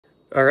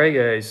Alright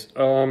guys,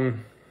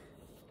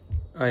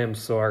 I am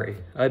sorry.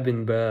 I've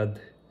been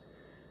bad.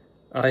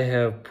 I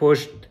have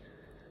pushed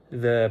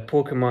the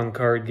Pokemon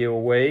card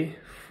giveaway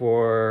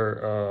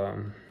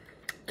for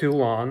too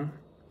long.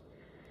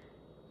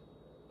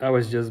 I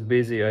was just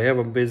busy. I have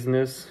a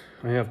business.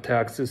 I have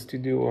taxes to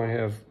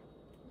do.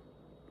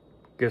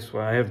 Guess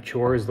what? I have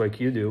chores like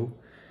you do.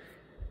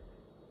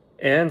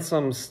 And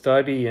some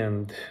study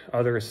and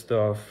other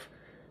stuff.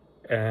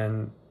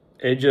 And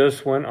it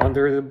just went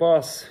under the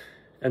bus.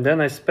 And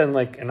then I spent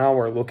like an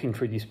hour looking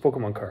for these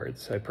Pokemon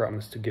cards I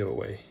promised to give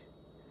away.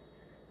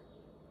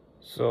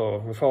 So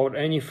without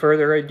any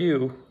further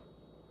ado,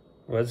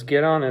 let's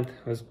get on it.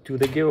 Let's do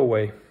the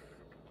giveaway.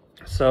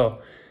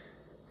 So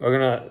we're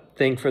gonna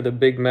thank for the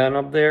big man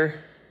up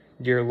there.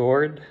 Dear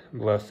Lord,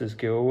 bless this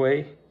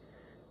giveaway.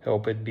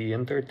 Help it be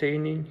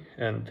entertaining.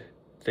 And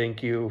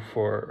thank you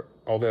for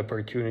all the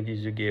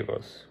opportunities you gave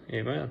us.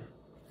 Amen.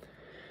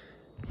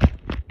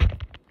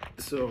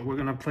 So we're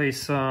gonna play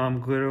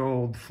some good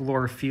old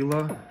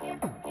Florfila.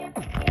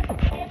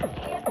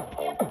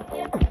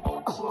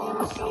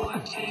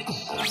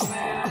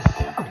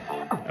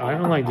 I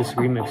don't like this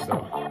remix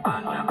though.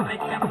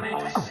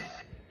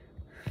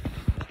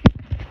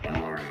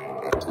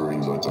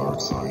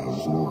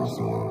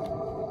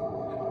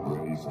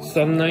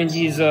 Some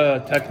 90s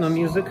techno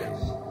music.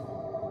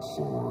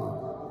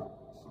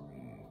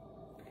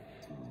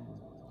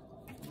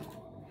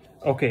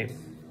 Okay.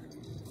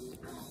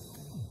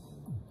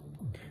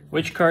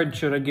 Which card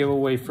should I give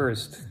away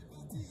first?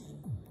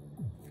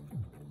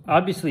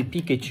 Obviously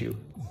Pikachu.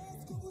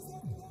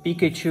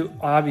 Pikachu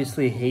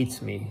obviously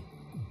hates me.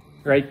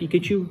 Right,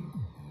 Pikachu?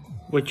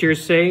 What you're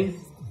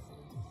saying?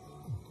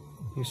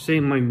 You're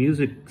saying my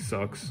music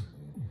sucks.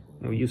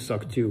 Oh, you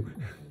suck too.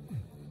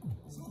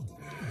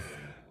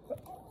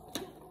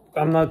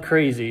 I'm not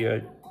crazy.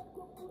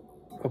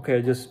 Okay,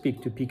 I just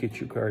speak to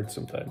Pikachu cards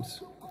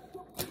sometimes.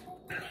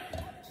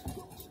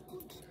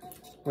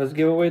 Let's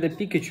give away the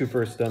Pikachu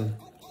first then.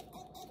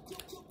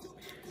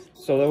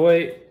 So the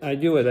way I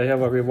do it, I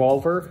have a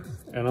revolver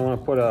and I want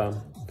to put a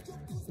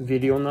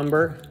video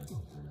number.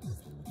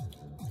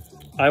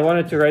 I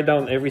wanted to write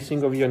down every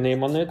single of your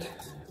name on it,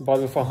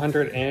 but with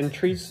 100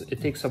 entries,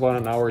 it takes about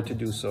an hour to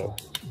do so.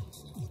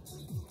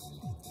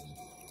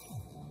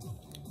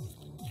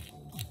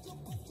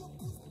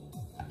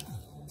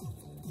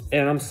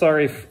 And I'm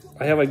sorry if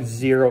I have like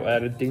zero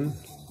editing.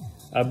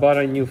 I bought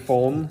a new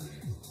phone,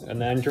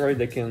 an Android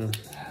that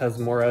has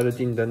more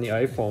editing than the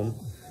iPhone.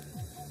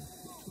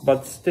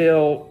 But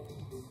still,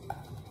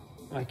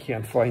 I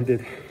can't find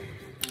it.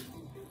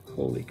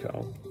 Holy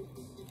cow.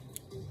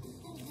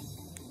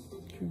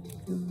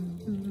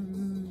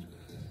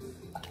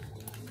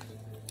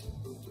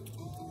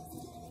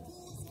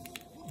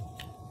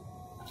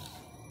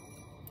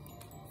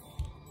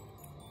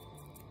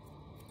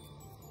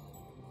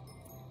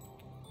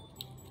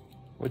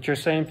 What you're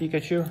saying,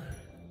 Pikachu?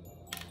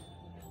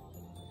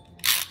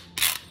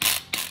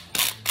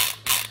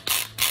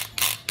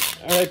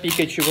 Alright,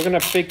 Pikachu, we're gonna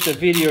pick the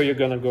video you're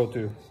gonna go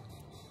to.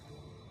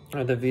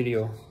 The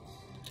video.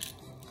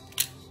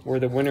 Where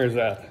the winner's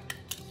at.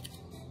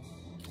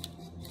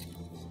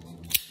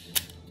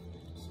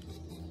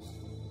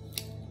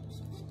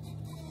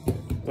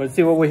 Let's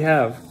see what we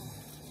have.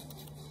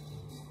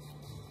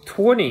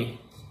 20.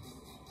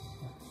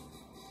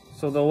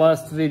 So the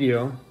last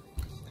video.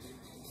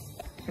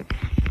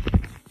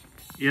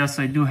 Yes,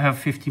 I do have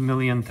 50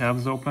 million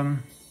tabs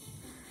open.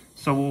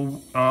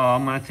 So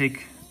I'm gonna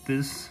take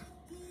this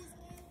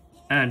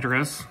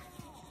address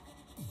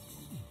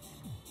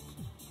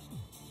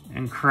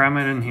and cram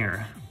it in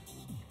here.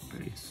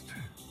 Paste.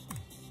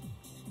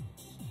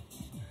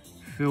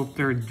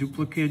 Filter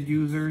duplicate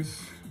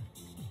users.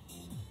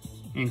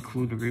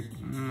 Include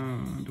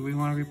do we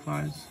want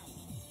replies?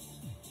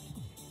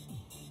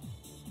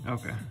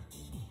 Okay.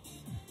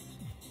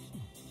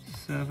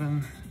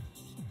 7.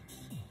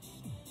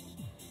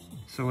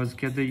 So let's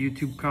get the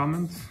YouTube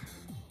comments.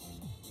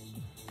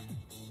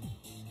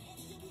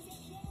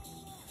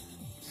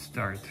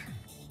 Start.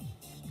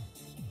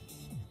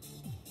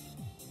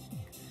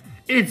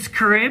 It's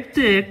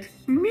cryptic.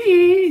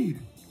 Me.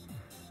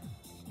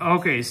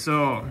 Okay,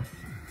 so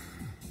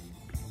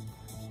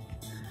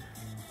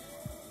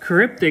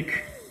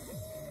Cryptic.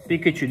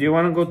 Pikachu, do you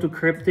want to go to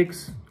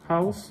Cryptic's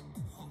house?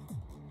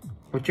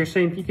 What you're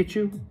saying,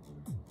 Pikachu?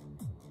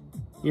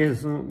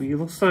 Yes, he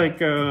looks like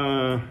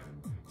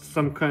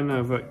some kind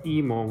of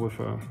emo with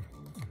a...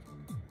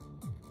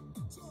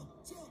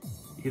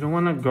 You don't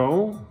want to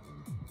go?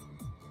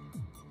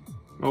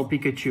 Oh,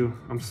 Pikachu,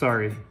 I'm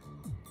sorry.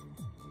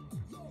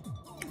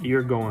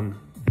 You're going.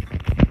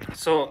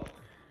 So,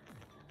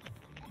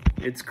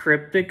 it's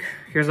Cryptic.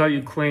 Here's how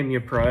you claim your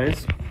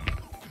prize.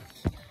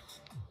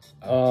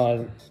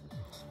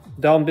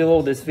 Down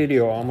below this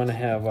video, I'm gonna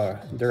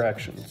have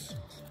directions.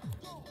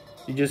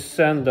 You just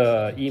send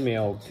an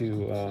email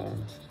to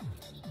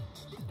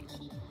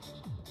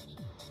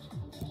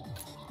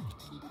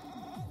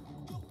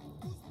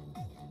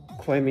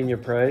claiming your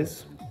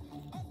prize.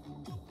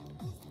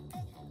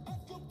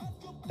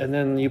 and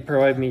then you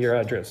provide me your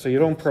address. So you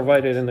don't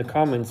provide it in the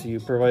comments, you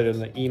provide it in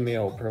the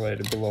email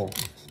provided below.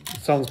 It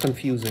sounds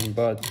confusing,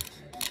 but...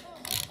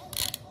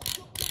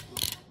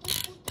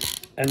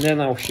 And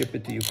then I'll ship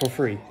it to you for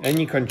free.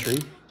 Any country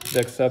that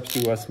accepts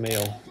US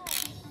mail.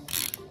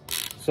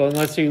 So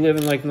unless you live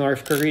in like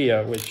North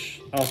Korea,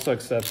 which also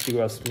accepts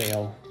US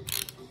mail,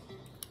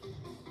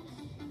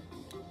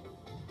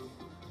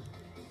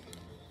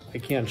 I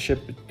can't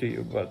ship it to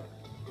you, but...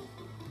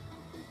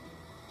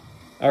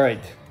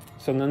 Alright,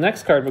 so the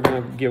next card we're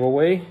going to give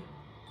away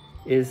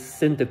is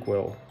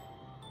Cyndaquil.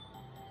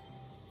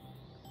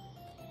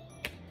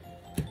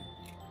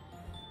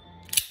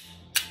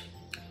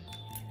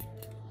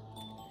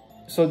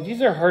 So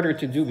these are harder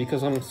to do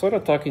because I'm sort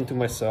of talking to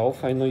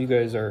myself. I know you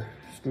guys are,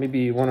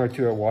 maybe one or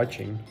two are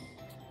watching,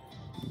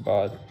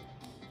 but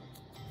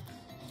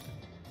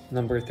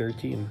number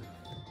 13.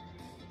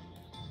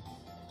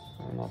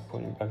 I'm not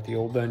putting back the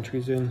old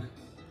entries in.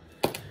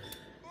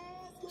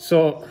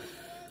 So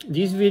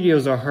these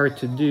videos are hard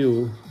to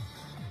do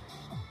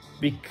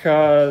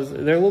because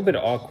they're a little bit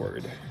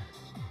awkward.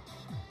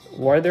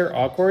 Why they're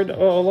awkward?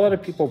 Oh, a lot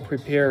of people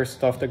prepare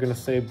stuff they're gonna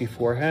say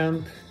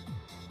beforehand.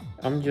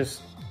 I'm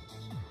just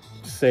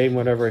saying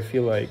whatever I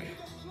feel like.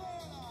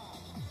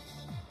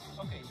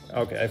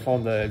 Okay, I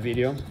found the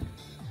video.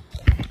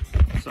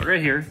 So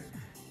right here,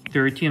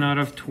 13 out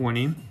of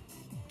 20,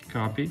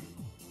 copy.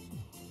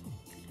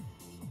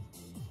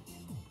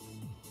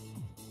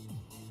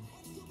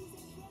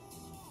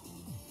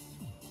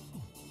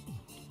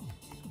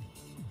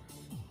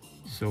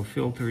 So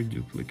filter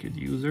duplicate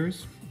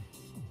users.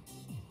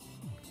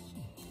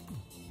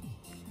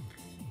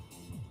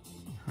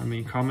 How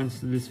many comments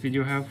did this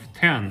video have?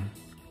 10.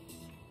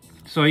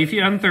 So if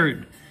you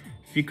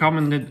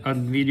commented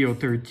on video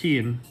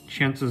 13,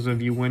 chances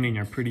of you winning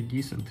are pretty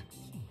decent.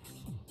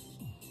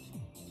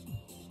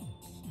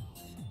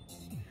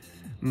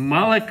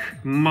 Malik,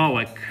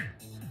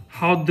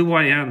 how do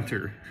I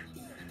enter?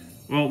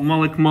 Well,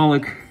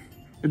 Malik,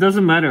 it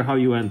doesn't matter how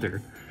you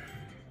enter.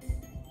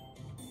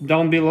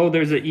 Down below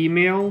there's an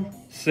email,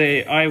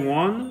 say I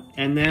won,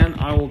 and then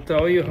I will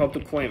tell you how to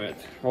claim it.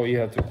 Oh, you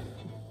have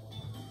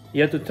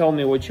to tell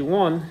me what you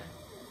won,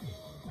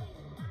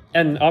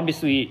 and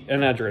obviously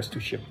an address to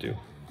ship to.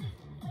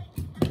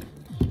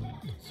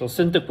 So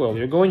Cyndaquil,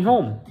 you're going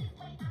home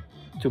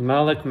to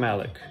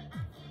Malik.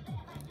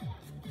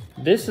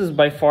 This is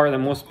by far the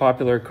most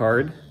popular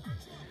card.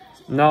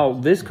 Now,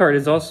 this card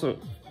is also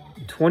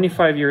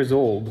 25 years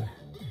old,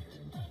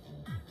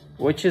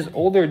 which is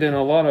older than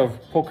a lot of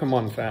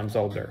Pokemon fans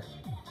out there.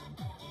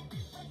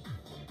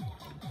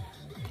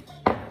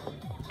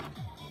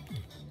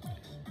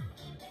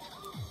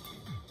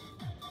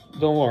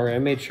 Don't worry, I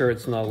made sure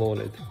it's not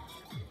loaded.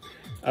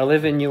 I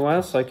live in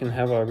US, I can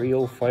have a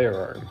real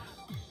firearm.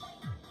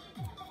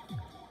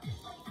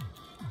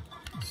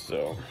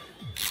 So,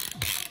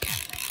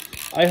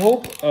 I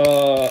hope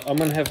I'm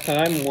gonna have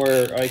time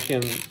where I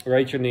can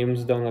write your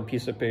names down on a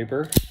piece of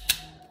paper.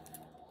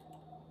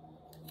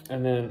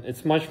 And then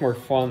it's much more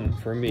fun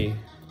for me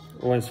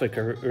when it's like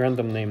a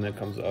random name that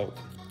comes out.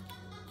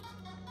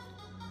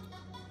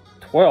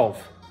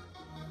 12.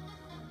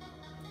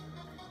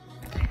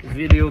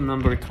 Video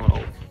number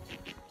 12.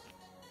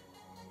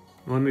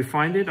 Let me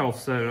find it, I'll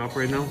set it up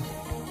right now.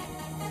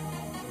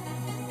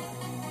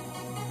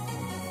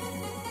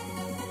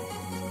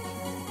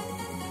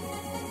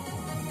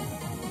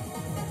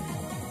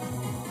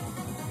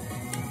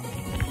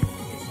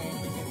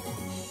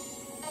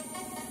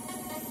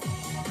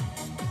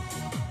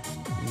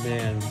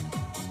 Man.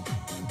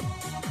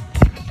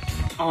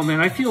 Oh man,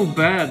 I feel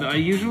bad. I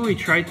usually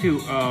try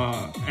to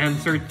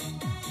answer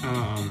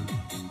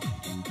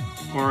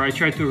or I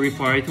try to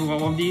reply to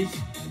all of these.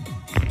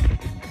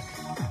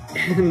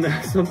 And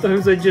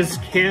sometimes I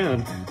just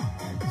can't.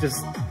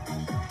 Just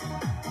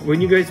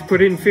when you guys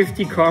put in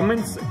 50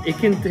 comments, it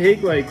can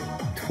take like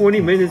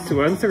 20 minutes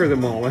to answer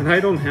them all, and I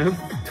don't have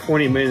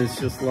 20 minutes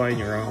just lying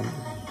around.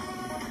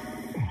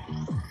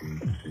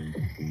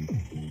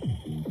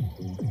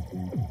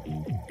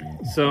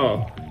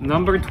 So,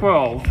 number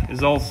 12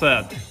 is all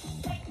set.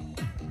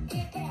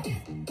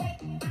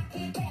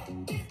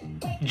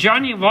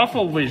 Johnny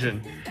Waffle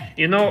Vision.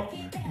 You know,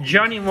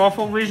 Johnny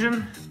Waffle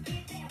Vision,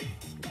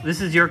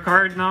 this is your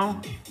card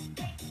now?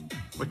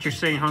 What you're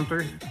saying,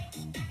 Hunter?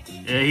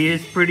 Yeah, he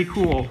is pretty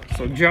cool.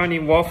 So, Johnny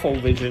Waffle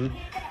Vision.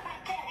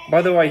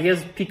 By the way, he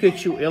has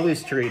Pikachu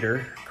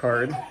Illustrator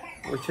card,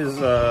 which is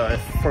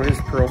for his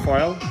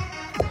profile.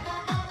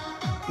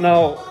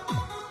 Now,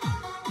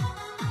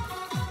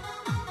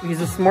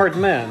 he's a smart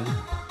man,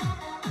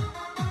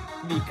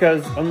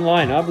 because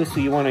online,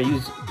 obviously, you want to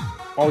use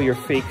all your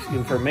fake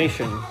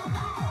information.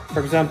 For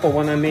example,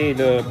 when I made,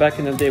 back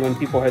in the day when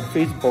people had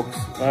Facebooks,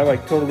 I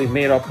like totally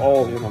made up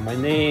all, you know, my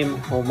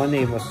name. Well, my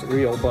name was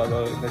real, but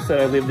I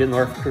said I lived in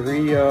North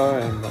Korea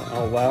and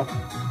all that.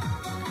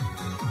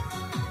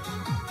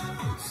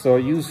 So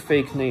use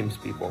fake names,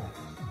 people.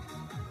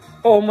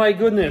 Oh my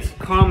goodness,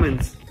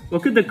 comments.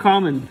 Look at the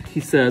comment he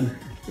said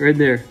right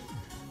there.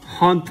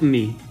 Haunt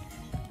me.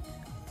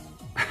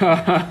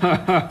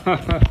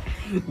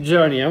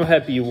 Johnny, I'm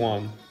happy you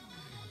won.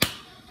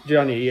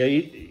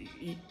 Johnny,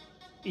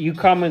 you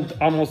comment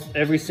almost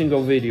every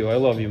single video. I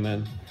love you,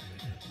 man.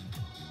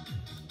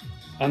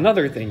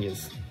 Another thing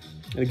is,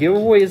 the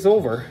giveaway is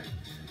over,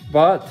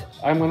 but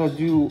I'm gonna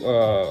do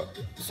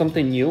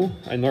something new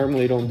I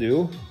normally don't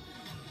do.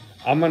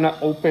 I'm gonna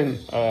open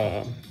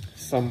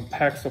some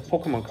packs of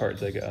Pokemon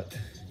cards I got.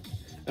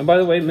 And by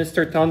the way,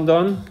 Mr.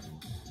 Tondon,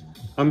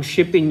 I'm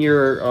shipping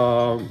your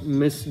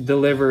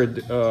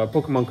misdelivered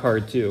Pokemon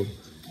card too.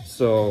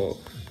 So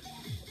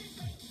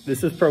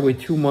this is probably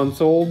 2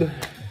 months old.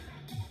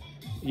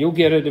 You'll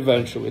get it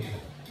eventually.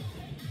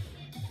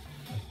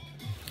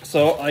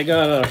 So I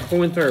got a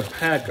whole entire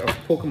pack of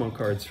Pokemon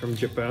cards from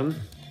Japan.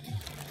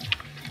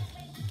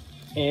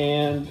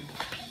 And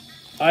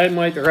I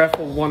might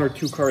raffle 1 or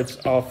 2 cards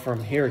off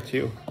from here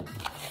too.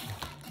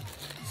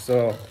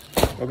 So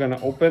we're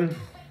gonna open.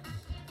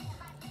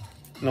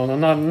 No,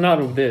 not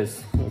of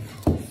this.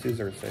 With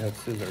scissors, I have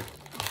scissors.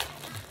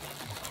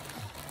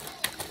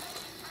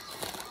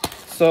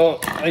 So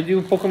I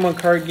do Pokemon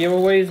card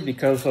giveaways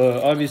because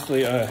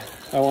obviously I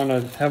want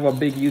to have a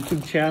big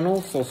YouTube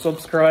channel. So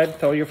subscribe,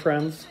 tell your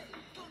friends.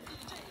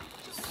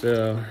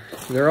 So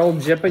they're all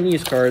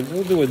Japanese cards.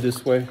 We'll do it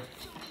this way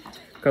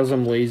because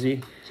I'm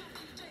lazy.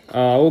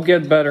 We'll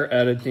get better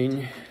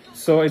editing.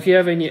 So if you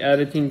have any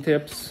editing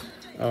tips,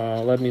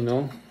 let me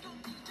know.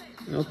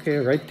 Okay,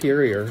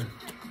 Rhyperior.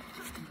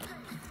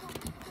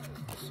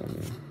 Some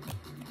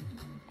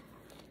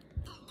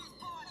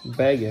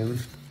Baggin.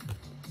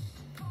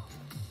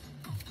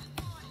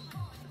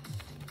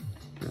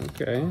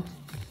 Okay.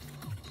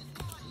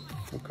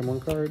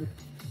 Pokemon card.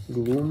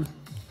 Gloom.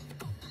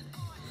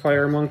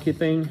 Fire monkey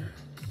thing.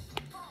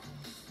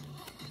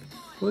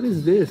 What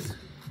is this?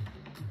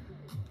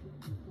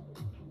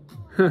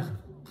 Huh.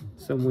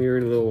 Some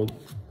weird little...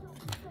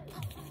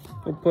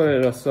 We'll put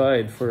it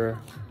aside for...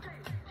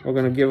 We're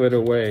gonna give it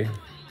away.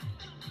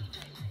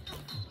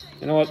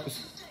 You know what?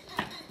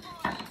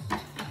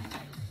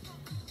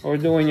 We're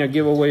doing a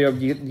giveaway of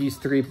these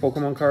 3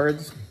 Pokemon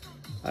cards.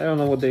 I don't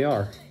know what they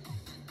are.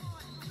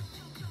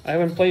 I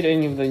haven't played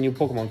any of the new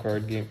Pokemon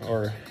card game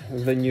or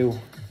the new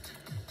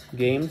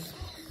games.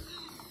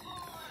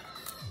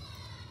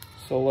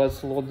 So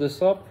let's load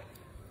this up.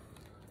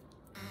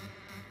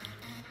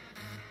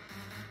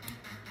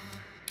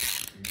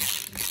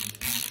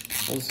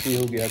 Let's see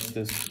who gets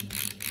this.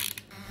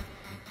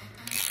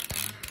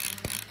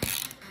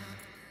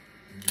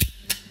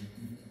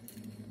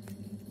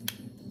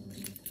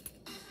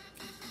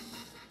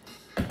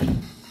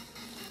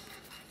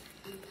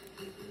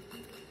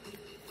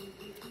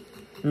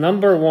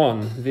 Number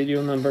 1,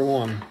 video number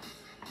 1.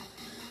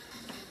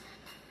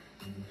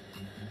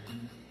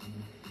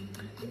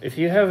 If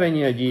you have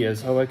any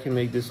ideas how I can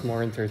make this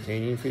more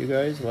entertaining for you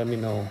guys, let me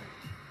know.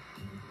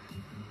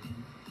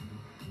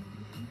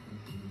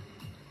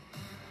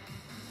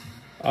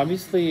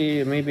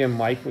 Obviously, maybe a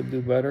mic would do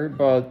better,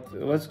 but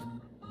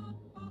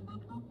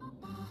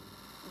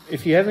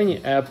if you have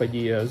any app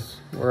ideas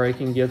where I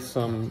can get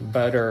some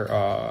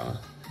better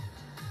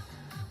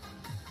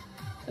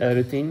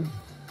editing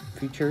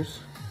features,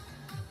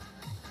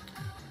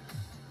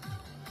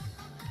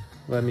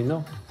 let me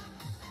know.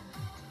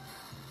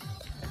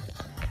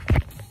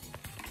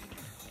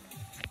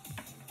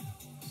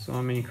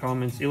 So many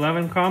comments,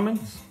 11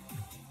 comments.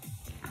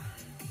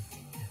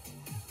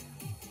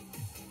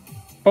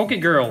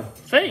 Pokegirl,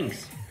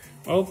 thanks.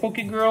 Well,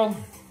 Pokegirl,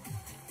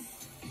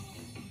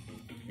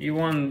 you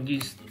won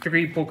these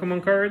 3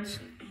 Pokemon cards.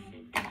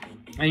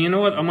 And you know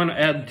what? I'm gonna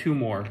add 2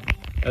 more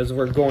as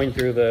we're going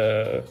through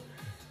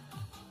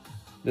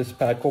this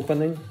pack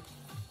opening.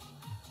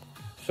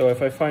 So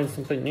if I find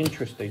something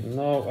interesting,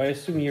 no, I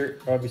assume you're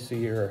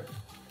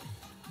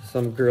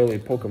some girly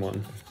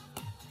Pokemon.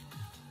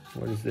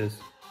 What is this?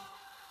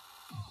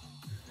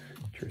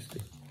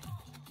 Interesting.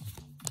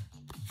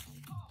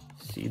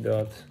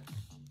 C-Dot.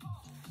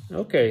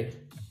 Okay.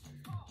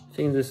 I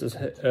think this is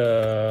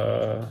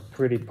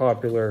pretty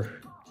popular.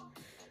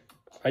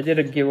 I did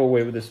a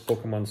giveaway with this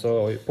Pokemon,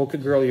 so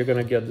Pokegirl, you're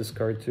gonna get this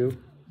card too.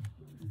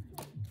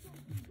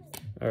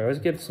 Alright, let's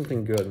get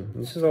something good.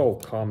 This is all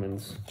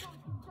commons.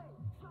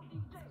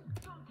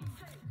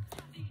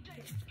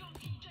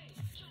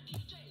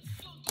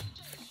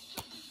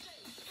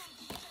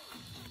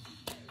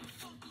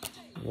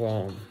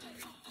 Wow.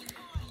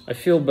 I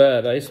feel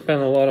bad. I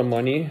spent a lot of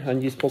money on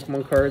these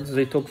Pokemon cards.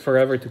 They took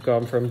forever to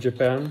come from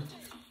Japan.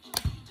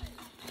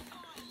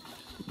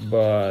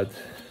 But,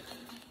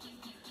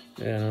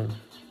 yeah,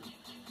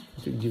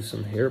 I could use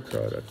some hair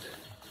product.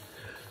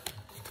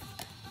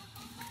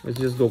 Let's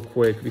just go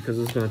quick because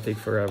it's gonna take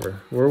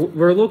forever.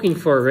 We're looking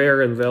for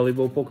rare and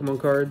valuable Pokemon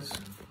cards.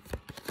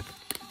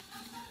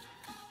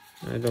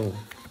 I don't...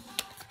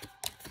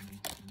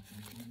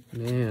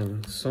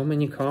 Man, so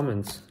many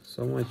comments.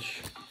 So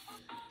much...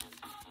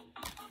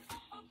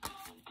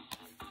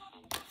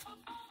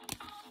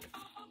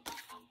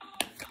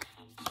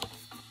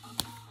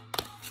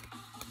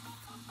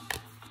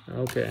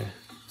 Okay,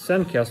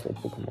 Sandcastle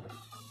Pokemon.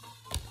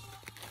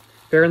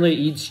 Apparently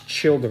eats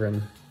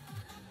children.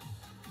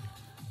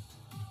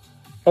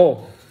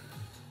 Oh,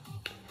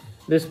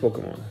 this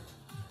Pokemon.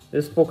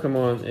 This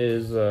Pokemon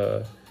is,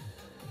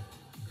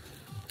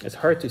 it's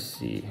hard to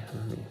see.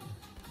 I mean,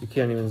 you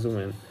can't even zoom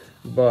in.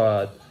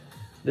 But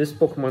this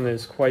Pokemon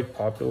is quite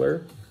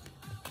popular.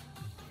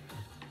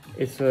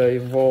 It's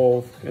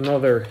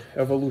another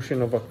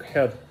evolution of a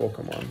cat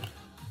Pokemon.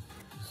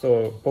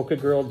 So,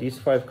 Pokegirl, these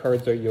 5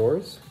 cards are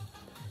yours.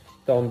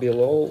 Down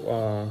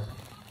below,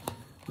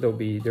 there'll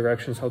be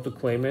directions how to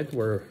claim it,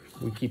 where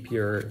we keep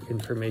your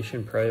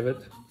information private.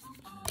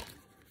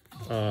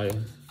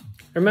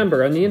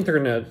 Remember, on the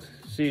internet,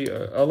 see,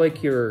 I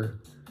like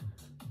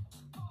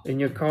in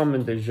your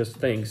comment, there's just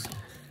things.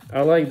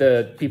 I like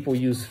that people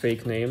use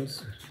fake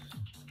names.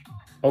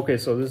 Okay,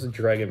 so this is a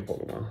Dragon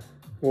Pokemon.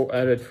 We'll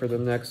add it for the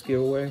next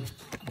giveaway.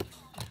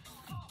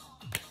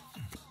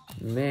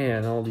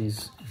 Man, all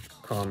these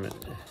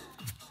comments.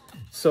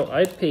 So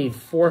I paid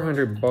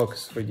 400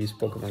 bucks for these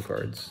Pokemon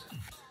cards.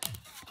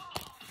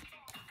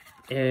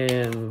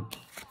 And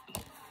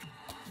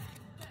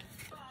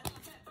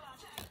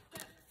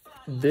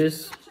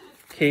this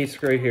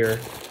case right here,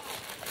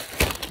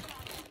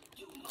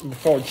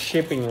 without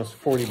shipping, was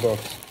 40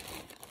 bucks.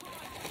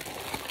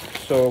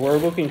 So we're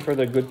looking for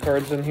the good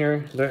cards in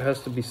here. There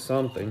has to be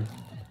something.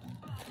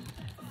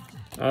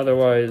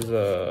 Otherwise,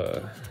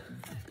 oh,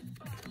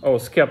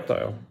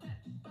 Sceptile.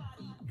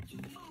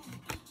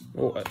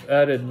 We'll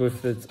add it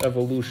with its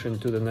evolution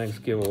to the next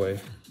giveaway.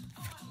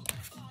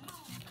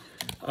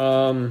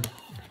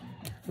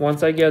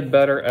 Once I get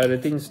better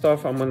editing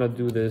stuff, I'm gonna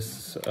do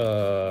this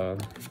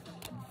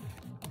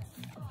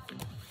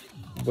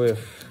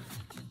with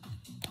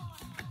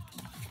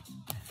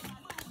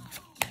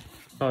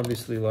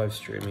obviously live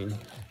streaming,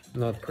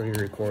 not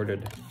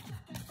pre-recorded.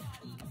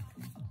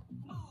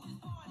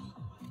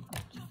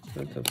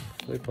 Let's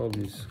flip all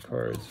these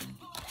cards.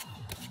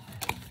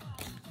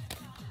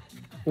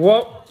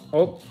 Whoa!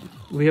 Oh,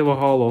 we have a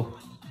holo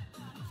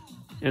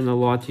and a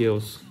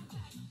Latios.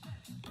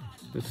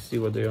 Let's see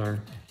what they are.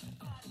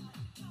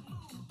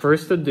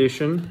 First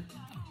edition.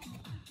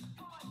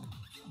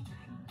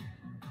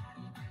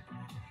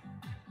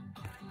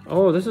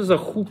 Oh, this is a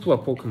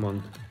Hoopla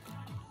Pokemon.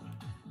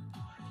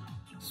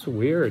 It's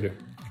weird.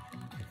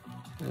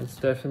 That's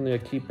definitely a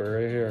keeper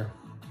right here.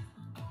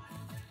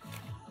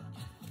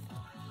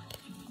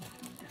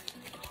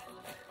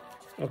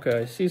 Okay,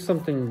 I see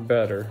something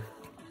better.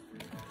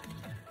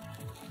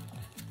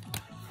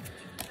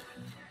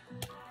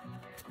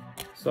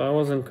 So I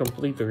wasn't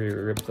completely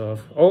ripped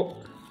off. Oh!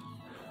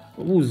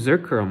 Ooh,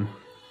 Zekrom.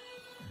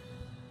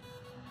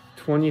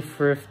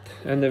 25th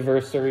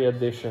anniversary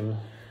edition.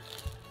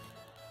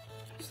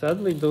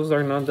 Sadly, those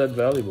are not that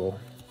valuable.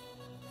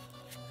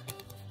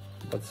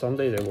 But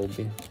someday they will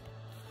be.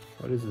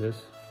 What is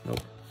this? Nope.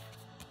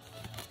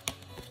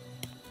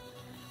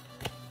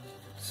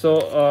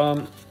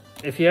 So,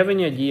 if you have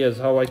any ideas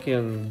how I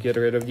can get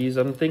rid of these,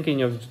 I'm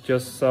thinking of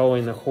just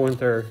selling a whole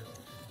entire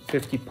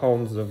 50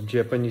 pounds of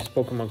Japanese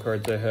Pokemon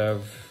cards I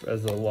have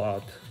as a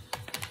lot.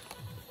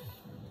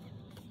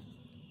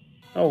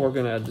 Oh, we're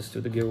gonna add this to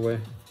the giveaway.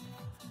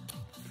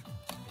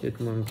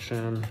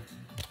 Hitmonchan.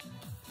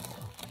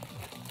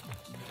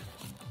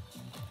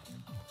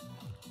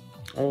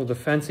 Oh, the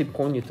fancy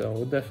Ponyta.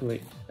 We'll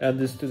definitely add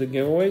this to the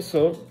giveaway.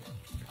 So,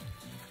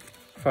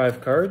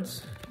 5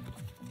 cards.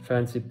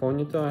 Fancy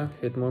Ponyta,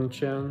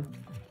 Hitmonchan,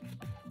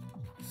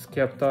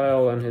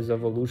 Sceptile and his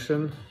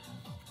evolution,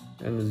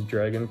 and his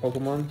Dragon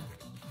Pokemon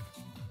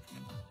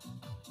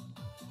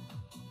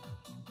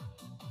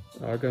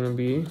are gonna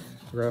be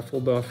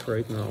raffled off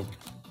right now.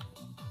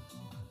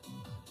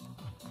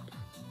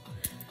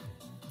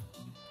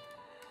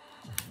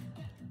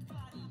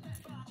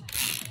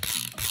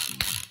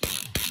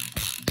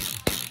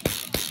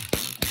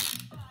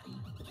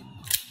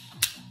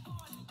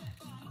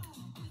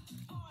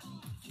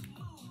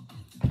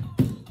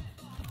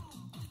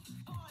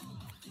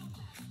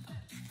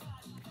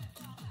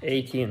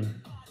 $18.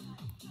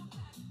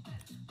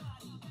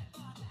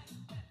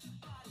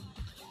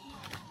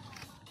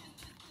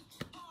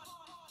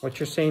 What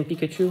you're saying,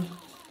 Pikachu?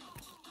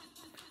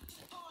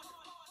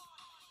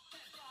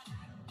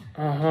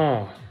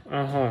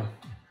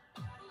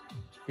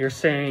 You're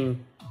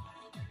saying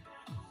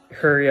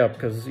hurry up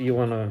because you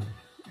want to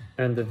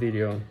end the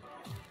video.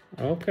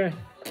 Okay.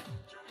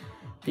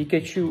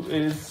 Pikachu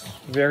is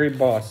very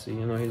bossy,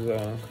 you know, he's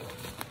a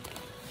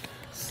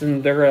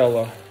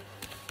Cinderella.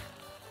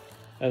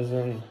 As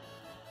in,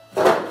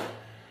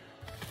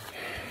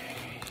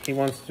 he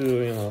wants to,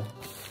 you know,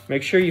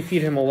 make sure you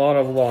feed him a lot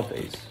of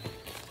lattes.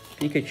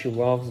 Pikachu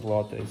loves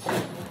lattes.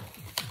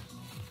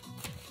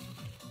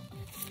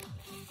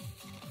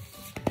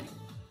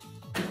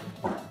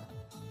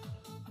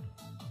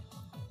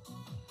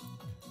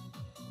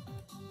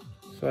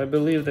 So I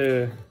believe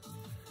the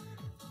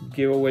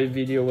giveaway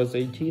video was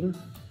 18.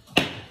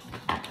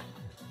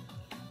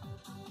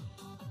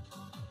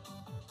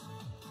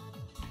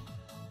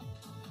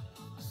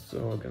 So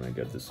we're gonna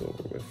get this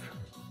over with.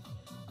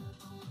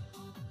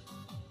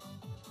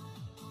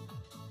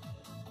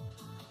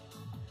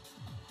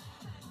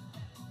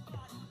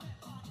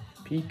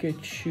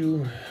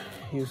 Pikachu,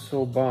 you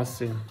so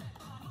bossy.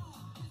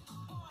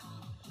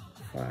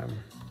 Fine.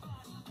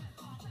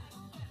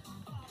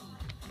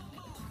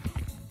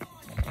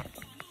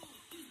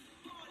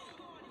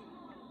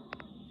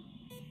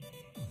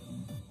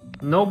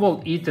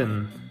 Noble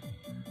Eaton.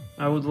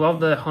 I would love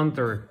the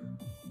Hunter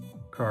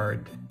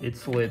card.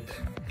 It's lit.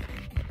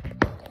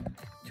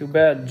 Too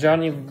bad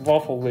Johnny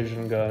Waffle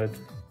Vision got it.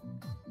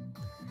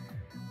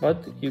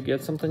 But you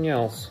get something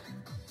else.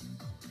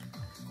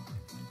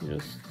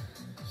 Just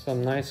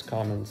some nice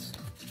comments.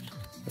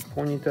 The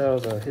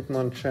Ponyta, the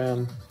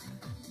Hitmonchan,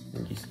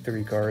 and these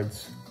 3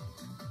 cards.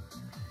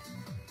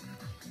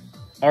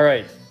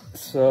 Alright,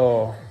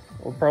 so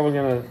we're probably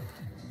gonna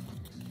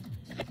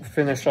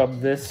finish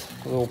up this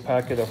little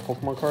packet of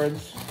Pokemon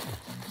cards.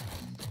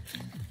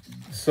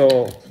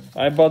 So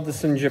I bought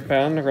this in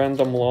Japan,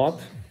 random lot,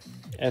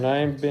 and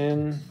I've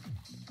been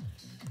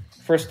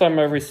first time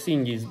I've ever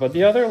seen these, but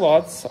the other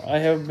lots I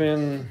have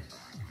been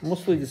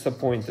mostly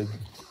disappointed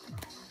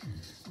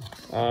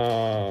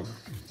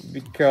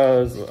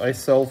because I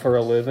sell for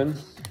a living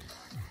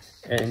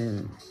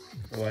and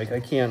like I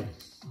can't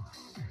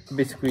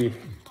basically,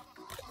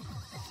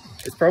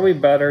 it's probably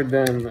better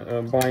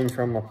than buying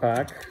from a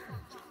pack.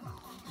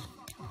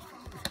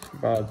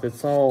 But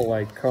it's all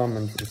like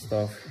comments and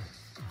stuff.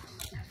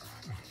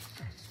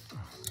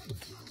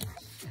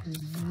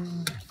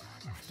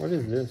 What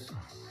is this?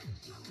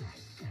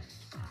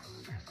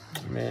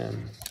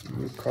 Man,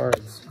 new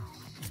cards.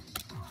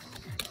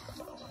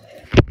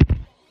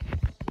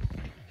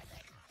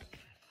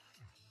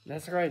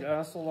 That's right, I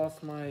also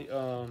lost my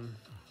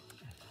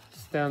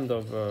stand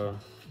of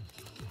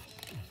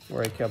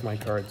where I kept my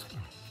cards.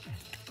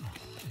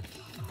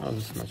 Oh,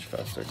 this is much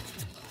faster.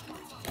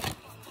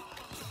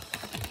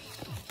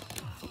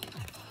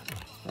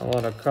 A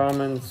lot of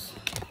comments.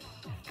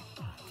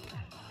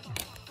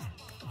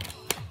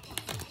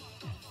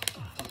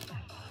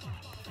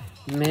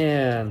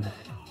 Man.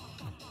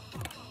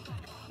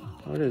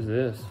 What is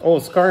this? Oh,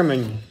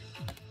 Scarman.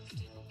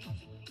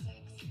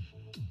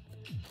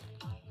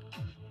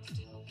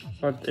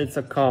 But it's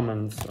a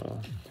common, so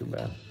too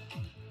bad.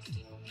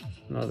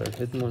 Another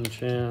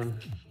Hitmonchan.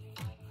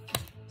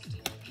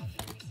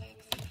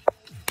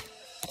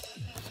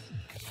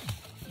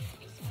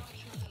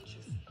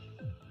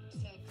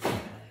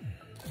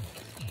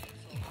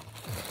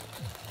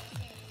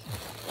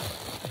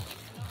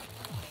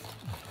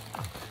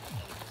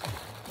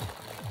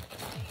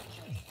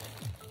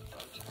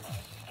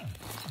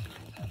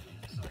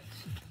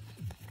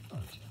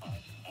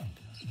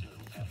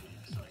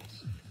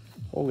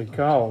 Holy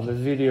cow, the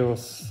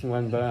videos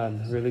went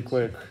bad really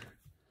quick.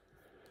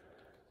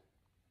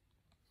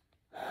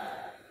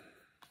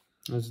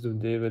 Let's do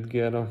David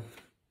Guetta.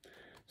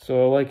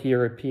 So I like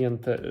European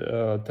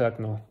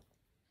techno.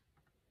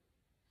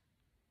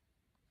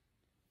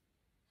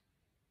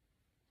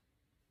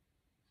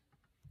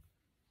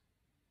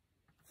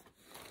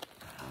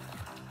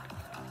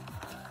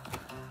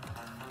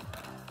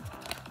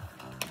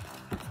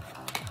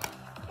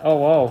 Oh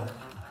wow.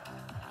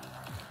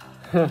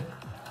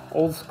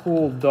 Old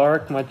school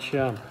dark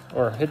Machamp,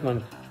 or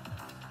Hitmon.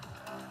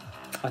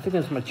 I think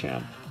it's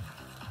Machamp.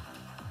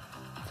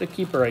 It's a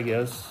keeper, I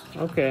guess.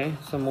 Okay,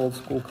 some old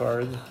school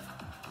cards.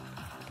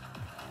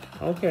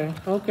 Okay,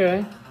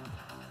 okay.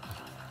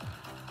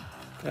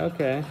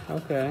 Okay,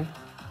 okay.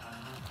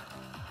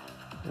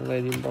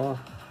 Lady Ball.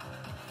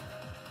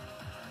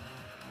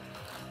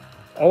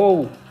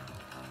 Oh!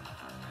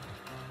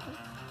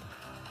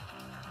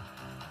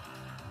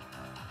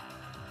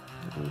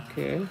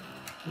 Okay,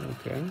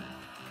 okay.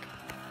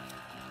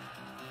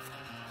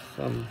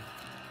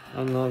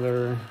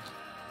 Another.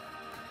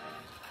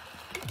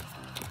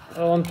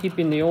 Oh, I'm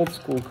keeping the old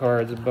school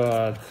cards,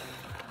 but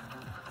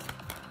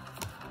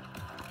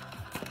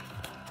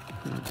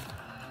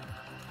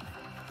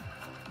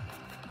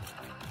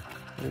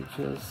they're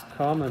just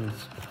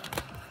commons.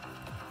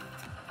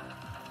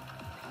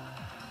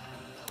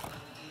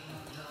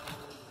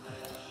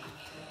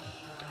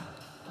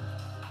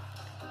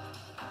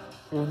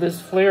 With this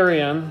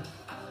Flareon,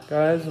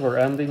 guys, we're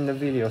ending the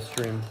video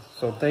stream.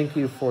 So thank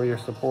you for your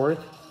support.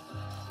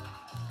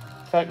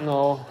 In fact,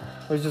 no,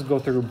 let's just go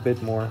through a bit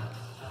more.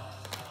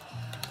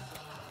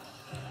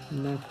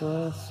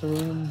 Necklace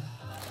room.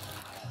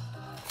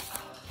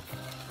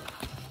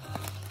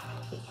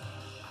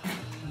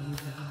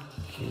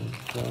 Okay,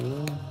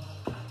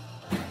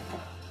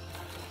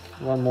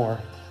 one more.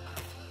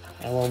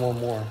 I want one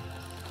more.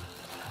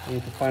 I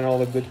need to find all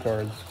the good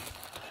cards.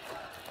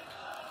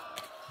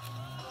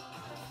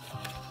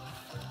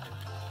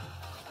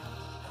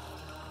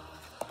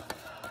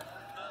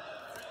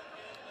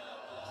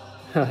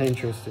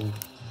 Interesting.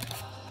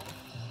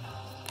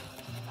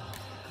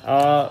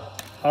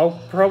 I'm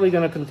probably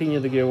gonna continue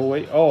the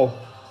giveaway. Oh,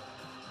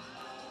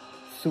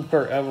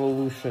 Super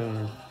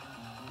Evolution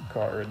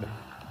card.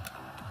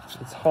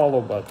 It's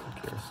hollow, but who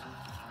cares?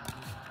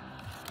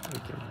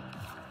 Okay.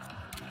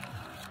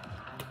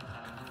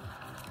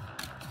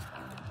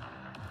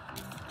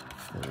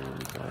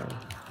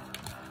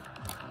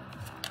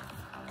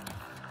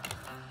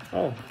 And,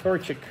 Oh,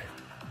 Torchic.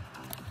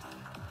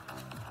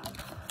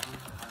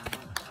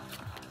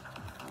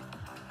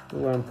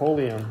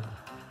 Lampolion.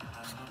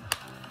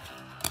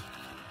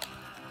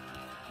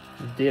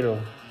 Ditto.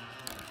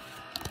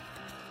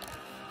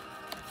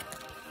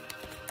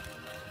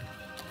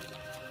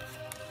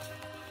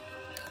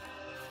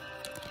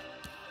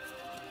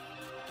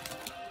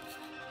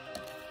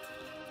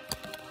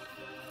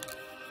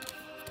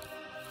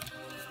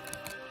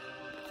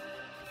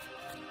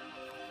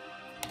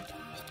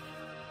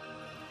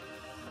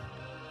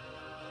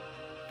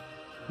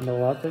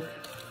 Melodic.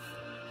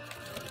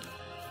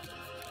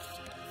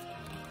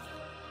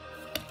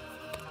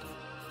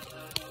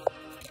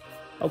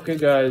 Okay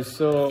guys,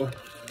 so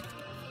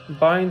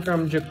buying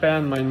from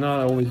Japan might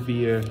not always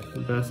be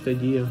the best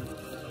idea.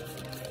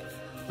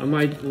 I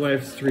might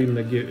live stream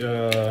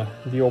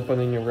the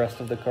opening the rest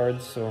of the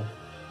cards, so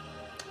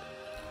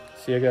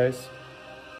see you guys.